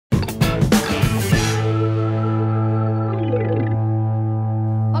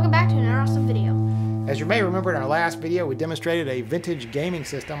you may remember, in our last video we demonstrated a vintage gaming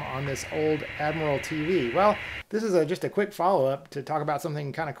system on this old Admiral TV. Well, this is just a quick follow-up to talk about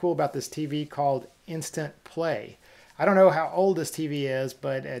something kind of cool about this TV called Instant Play. I don't know how old this TV is,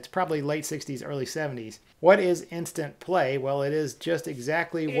 but it's probably late 60s, early 70s. What is Instant Play? Well, it is just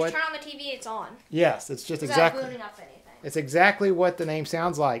exactly you just turn on the TV, it's on. Yes, it's just without booting up anything. It's exactly what the name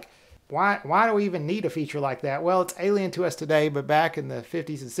sounds like. Why do we even need a feature like that? Well, it's alien to us today, but back in the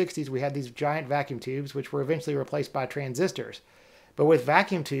 50s and 60s, we had these giant vacuum tubes, which were eventually replaced by transistors. But with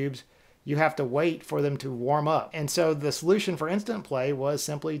vacuum tubes, you have to wait for them to warm up. And so the solution for Instant Play was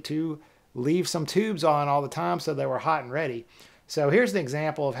simply to leave some tubes on all the time so they were hot and ready. So here's an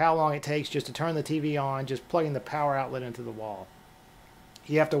example of how long it takes just to turn the TV on, just plugging the power outlet into the wall.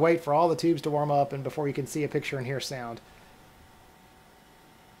 You have to wait for all the tubes to warm up and before you can see a picture and hear sound.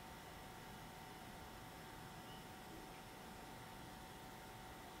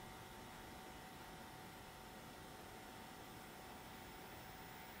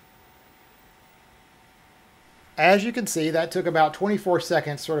 As you can see, that took about 24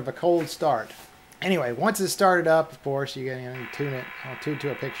 seconds, sort of a cold start. Anyway, once it started up, of course, you can tune it. I'll tune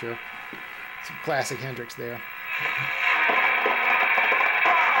to a picture. Some classic Hendrix there.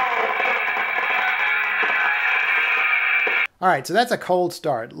 All right, so that's a cold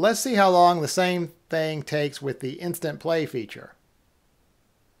start. Let's see how long the same thing takes with the Instant Play feature.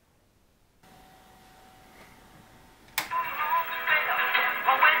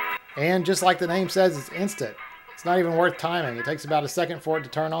 And just like the name says, it's instant. It's not even worth timing. It takes about a second for it to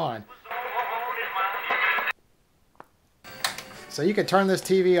turn on. So you can turn this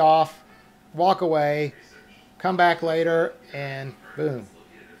TV off, walk away, come back later, and boom.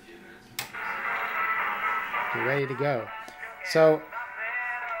 You're ready to go. So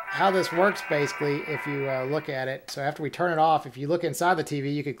how this works basically, if you look at it, so after we turn it off, if you look inside the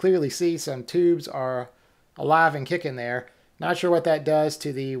TV, you can clearly see some tubes are alive and kicking there. Not sure what that does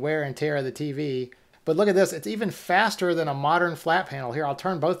to the wear and tear of the TV. But look at this, it's even faster than a modern flat panel. Here, I'll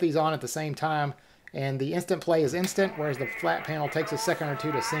turn both these on at the same time, and the Instant Play is instant, whereas the flat panel takes a second or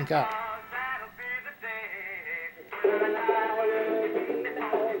two to sync up.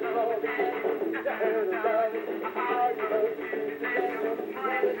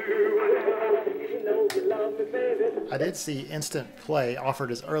 I did see Instant Play offered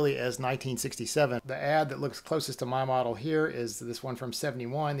as early as 1967. The ad that looks closest to my model here is this one from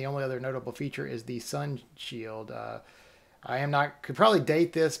 71. The only other notable feature is the sun shield. Could probably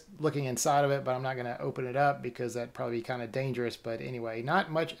date this looking inside of it, but I'm not going to open it up because that'd probably be kind of dangerous. But anyway,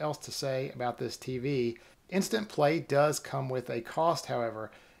 not much else to say about this TV. Instant Play does come with a cost, however.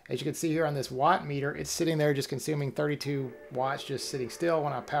 As you can see here on this watt meter, it's sitting there just consuming 32 watts just sitting still.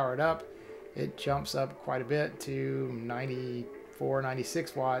 When I power it up, it jumps up quite a bit to 94,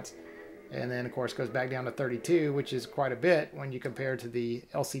 96 watts. And then, of course, goes back down to 32, which is quite a bit when you compare to the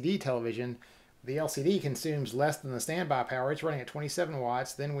LCD television. The LCD consumes less than the standby power. It's running at 27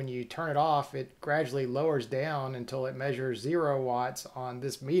 watts. Then when you turn it off, it gradually lowers down until it measures 0 watts on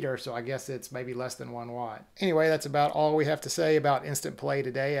this meter. So I guess it's maybe less than 1 watt. Anyway, that's about all we have to say about Instant Play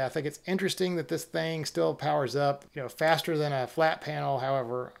today. I think it's interesting that this thing still powers up, faster than a flat panel.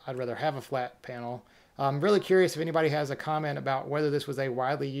 However, I'd rather have a flat panel. I'm really curious if anybody has a comment about whether this was a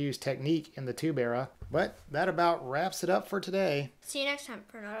widely used technique in the tube era. But that about wraps it up for today. See you next time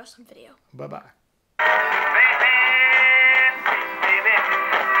for another awesome video. Bye-bye.